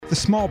The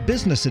Small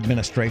Business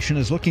Administration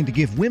is looking to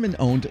give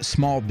women-owned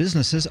small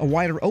businesses a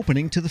wider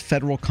opening to the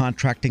federal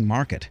contracting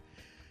market.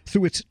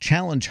 Through its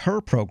Challenge Her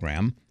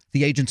program,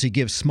 the agency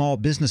gives small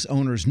business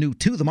owners new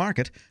to the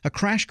market a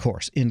crash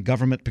course in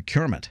government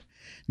procurement.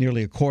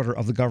 Nearly a quarter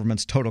of the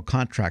government's total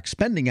contract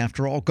spending,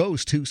 after all,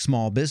 goes to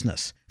small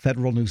business.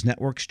 Federal News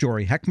Network's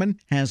Jory Heckman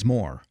has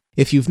more.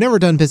 If you've never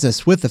done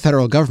business with the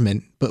federal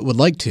government but would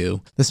like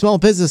to, the Small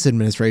Business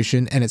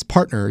Administration and its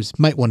partners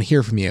might want to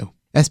hear from you.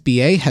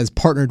 SBA has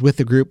partnered with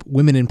the group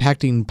Women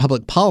Impacting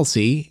Public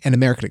Policy and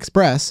American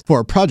Express for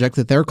a project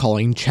that they're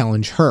calling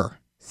Challenge Her.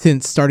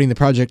 Since starting the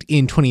project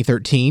in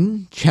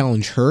 2013,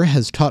 Challenge Her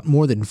has taught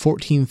more than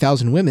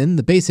 14,000 women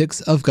the basics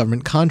of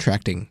government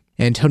contracting.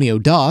 Antonio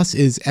Doss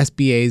is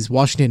SBA's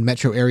Washington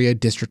Metro Area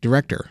District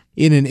Director.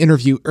 In an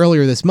interview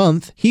earlier this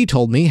month, he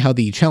told me how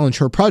the Challenge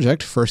Her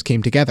project first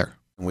came together.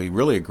 We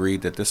really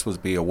agreed that this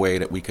would be a way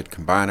that we could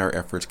combine our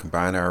efforts,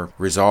 combine our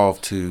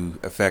resolve to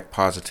affect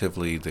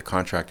positively the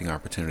contracting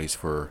opportunities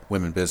for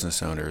women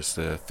business owners.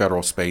 The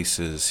federal space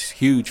is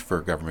huge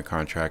for government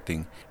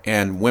contracting,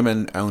 and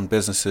women-owned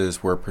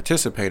businesses were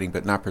participating,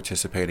 but not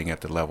participating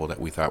at the level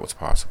that we thought was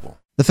possible.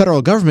 The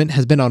federal government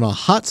has been on a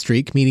hot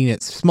streak meeting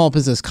its small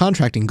business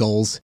contracting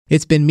goals.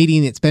 It's been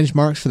meeting its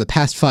benchmarks for the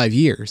past 5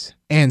 years,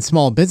 and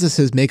small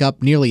businesses make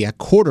up nearly a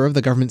quarter of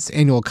the government's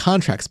annual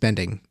contract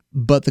spending.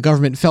 But the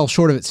government fell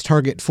short of its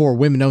target for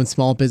women-owned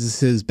small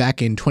businesses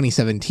back in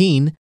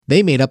 2017.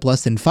 They made up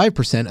less than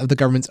 5% of the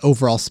government's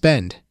overall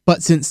spend.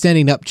 But since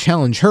standing up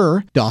Challenge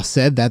Her, Doss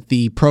said that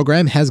the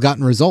program has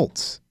gotten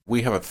results.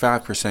 We have a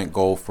 5%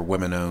 goal for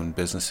women-owned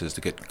businesses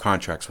to get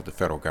contracts with the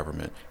federal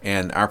government.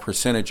 And our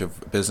percentage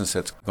of business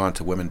that's gone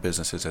to women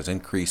businesses has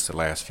increased the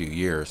last few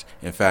years.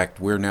 In fact,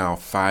 we're now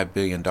 $5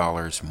 billion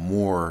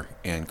more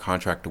in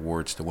contract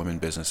awards to women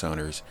business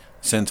owners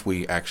since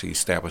we actually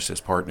established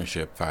this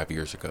partnership 5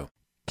 years ago.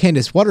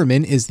 Candace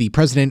Waterman is the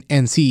president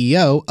and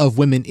CEO of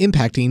Women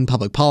Impacting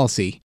Public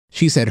Policy.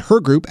 She said her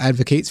group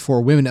advocates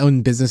for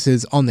women-owned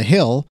businesses on the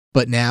Hill,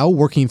 but now,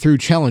 working through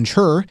Challenge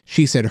Her,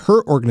 she said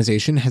her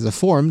organization has a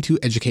forum to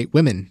educate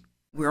women.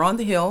 We're on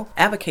the Hill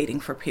advocating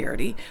for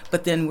parity,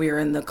 but then we're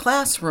in the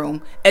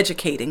classroom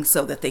educating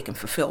so that they can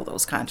fulfill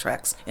those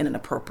contracts in an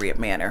appropriate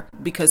manner.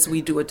 Because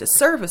we do a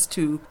disservice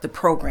to the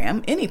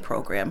program, any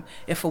program,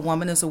 if a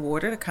woman is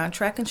awarded a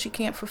contract and she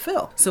can't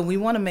fulfill. So we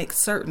want to make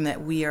certain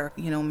that we are,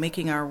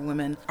 making our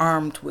women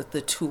armed with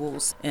the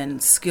tools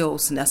and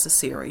skills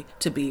necessary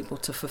to be able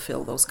to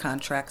fulfill those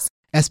contracts.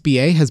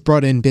 SBA has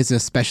brought in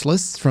business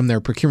specialists from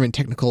their Procurement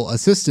Technical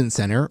Assistance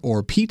Center,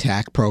 or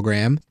PTAC,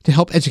 program to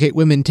help educate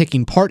women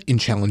taking part in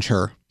Challenge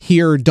Her.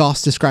 Here,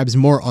 Doss describes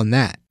more on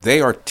that.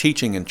 They are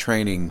teaching and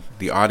training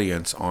the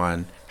audience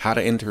on how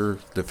to enter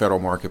the federal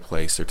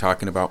marketplace. They're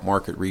talking about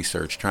market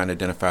research, trying to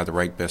identify the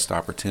right best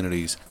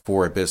opportunities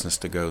for a business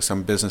to go.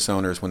 Some business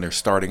owners, when they're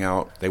starting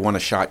out, they want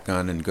a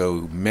shotgun and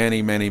go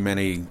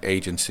many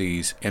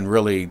agencies, and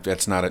really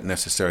that's not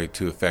necessarily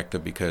too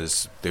effective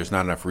because there's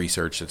not enough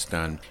research that's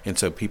done, and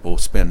so people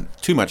spend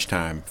too much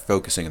time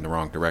focusing in the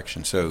wrong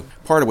direction. So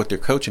part of what they're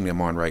coaching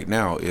them on right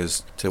now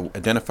is to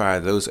identify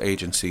those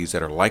agencies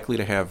that are likely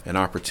to have an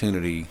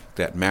opportunity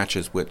that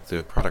matches with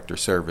the product or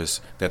service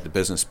that the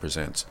business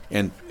presents.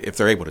 And if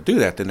they're able to do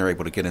that, then they're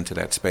able to get into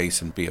that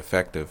space and be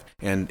effective.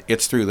 And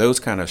it's through those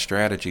kind of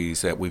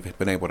strategies that we've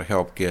been able to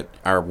help get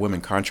our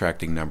women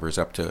contracting numbers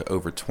up to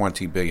over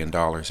 $20 billion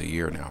a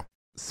year now.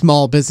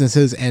 Small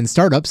businesses and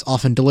startups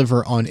often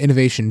deliver on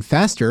innovation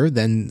faster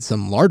than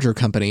some larger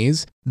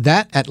companies.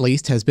 That, at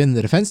least, has been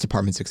the Defense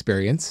Department's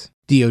experience.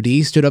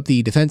 DoD stood up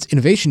the Defense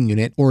Innovation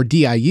Unit, or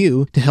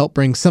DIU, to help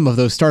bring some of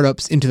those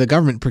startups into the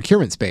government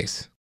procurement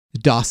space.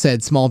 Doss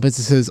said small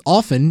businesses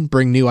often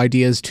bring new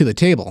ideas to the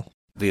table.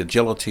 The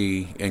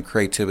agility and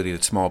creativity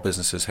that small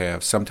businesses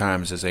have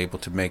sometimes is able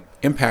to make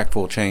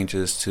impactful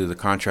changes to the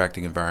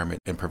contracting environment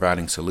and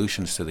providing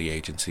solutions to the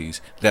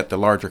agencies that the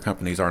larger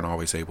companies aren't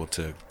always able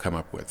to come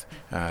up with.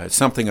 It's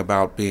something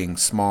about being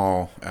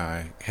small,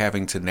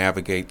 having to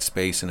navigate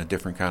space in a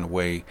different kind of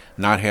way,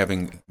 not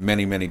having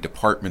many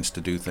departments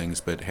to do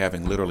things, but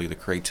having literally the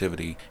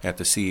creativity at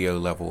the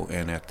CEO level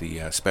and at the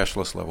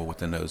specialist level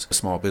within those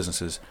small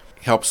businesses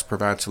helps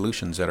provide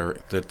solutions that are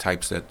the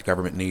types that the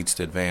government needs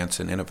to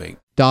advance and innovate.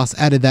 Doss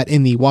added that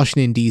in the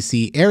Washington,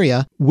 D.C.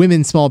 area,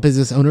 women small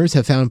business owners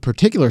have found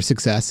particular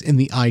success in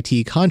the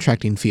IT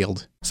contracting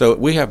field. So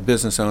we have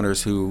business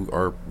owners who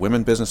are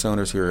women business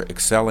owners who are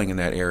excelling in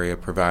that area,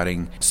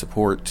 providing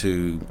support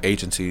to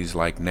agencies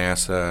like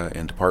NASA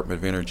and Department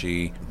of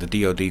Energy, the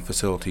DoD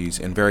facilities,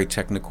 and very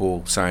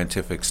technical,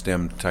 scientific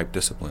STEM type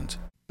disciplines.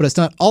 But it's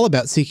not all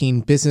about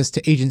seeking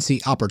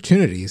business-to-agency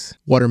opportunities.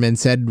 Waterman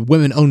said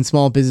women-owned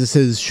small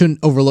businesses shouldn't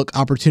overlook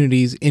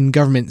opportunities in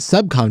government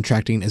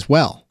subcontracting as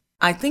well.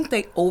 I think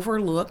they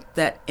overlook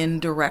that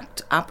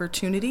indirect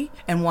opportunity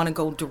and want to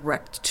go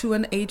direct to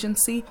an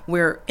agency,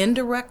 where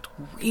indirect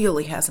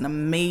really has an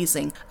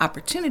amazing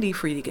opportunity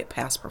for you to get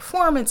past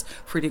performance,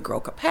 for you to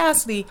grow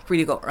capacity, for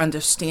you to go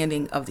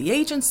understanding of the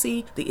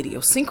agency, the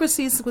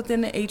idiosyncrasies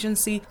within the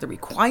agency, the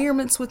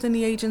requirements within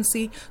the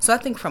agency. So I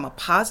think from a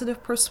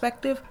positive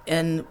perspective,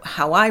 and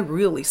how I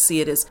really see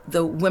it is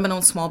the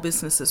women-owned small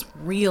businesses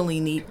really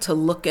need to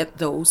look at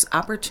those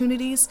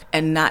opportunities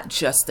and not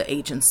just the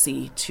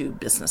agency to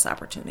business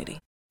opportunity.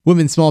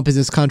 Women's small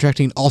business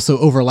contracting also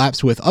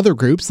overlaps with other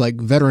groups like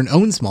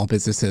veteran-owned small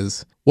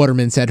businesses.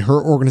 Waterman said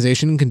her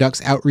organization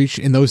conducts outreach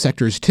in those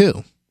sectors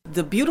too.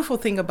 The beautiful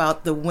thing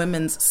about the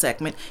women's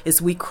segment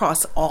is we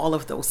cross all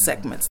of those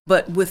segments.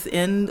 But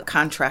within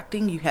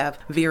contracting, you have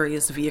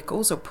various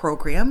vehicles or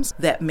programs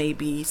that may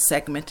be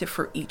segmented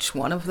for each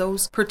one of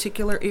those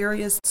particular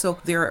areas. So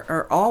there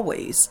are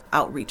always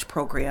outreach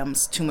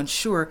programs to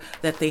ensure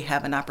that they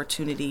have an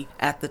opportunity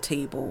at the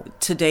table.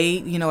 Today,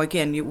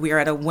 again, we are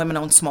at a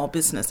women-owned small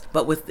business,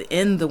 but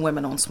within the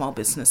women-owned small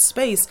business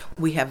space,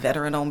 we have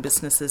veteran-owned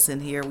businesses in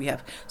here. We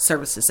have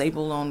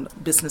service-disabled-owned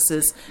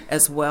businesses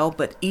as well,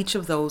 but each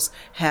of those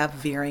have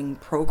varying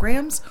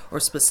programs or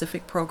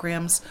specific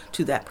programs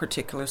to that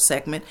particular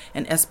segment,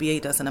 and SBA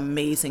does an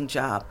amazing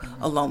job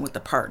along with the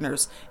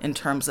partners in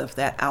terms of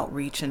that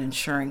outreach and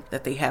ensuring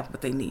that they have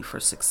what they need for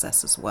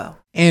success as well.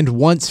 And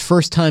once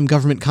first-time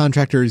government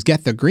contractors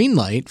get the green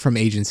light from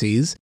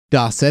agencies,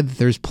 Doss said that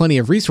there's plenty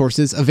of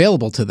resources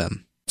available to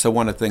them. So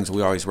one of the things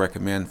we always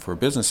recommend for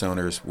business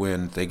owners,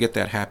 when they get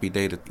that happy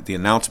day, the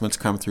announcements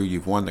come through,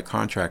 you've won the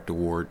contract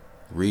award,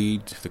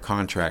 read the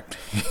contract,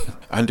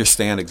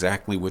 understand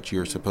exactly what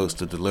you're supposed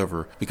to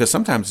deliver, because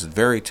sometimes it's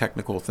very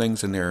technical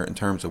things in there in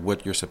terms of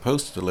what you're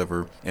supposed to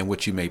deliver and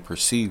what you may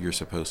perceive you're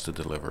supposed to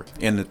deliver.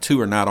 And the two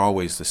are not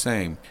always the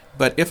same.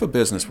 But if a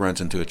business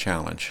runs into a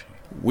challenge,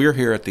 we're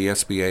here at the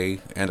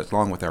SBA and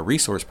along with our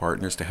resource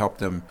partners to help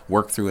them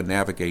work through and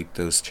navigate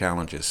those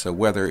challenges. So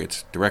whether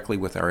it's directly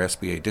with our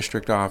SBA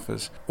district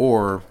office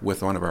or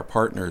with one of our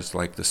partners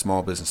like the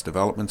Small Business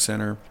Development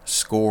Center,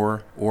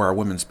 SCORE, or our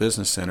Women's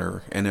Business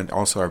Center, and then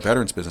also our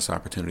Veterans Business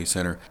Opportunity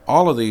Center,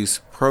 all of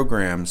these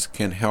programs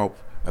can help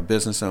a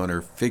business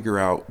owner figure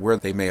out where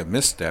they may have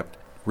misstepped,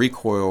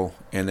 recoil,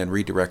 and then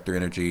redirect their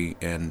energy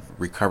and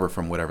recover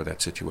from whatever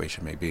that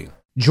situation may be.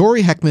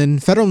 Jory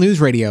Heckman, Federal News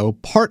Radio,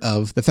 part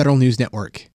of the Federal News Network.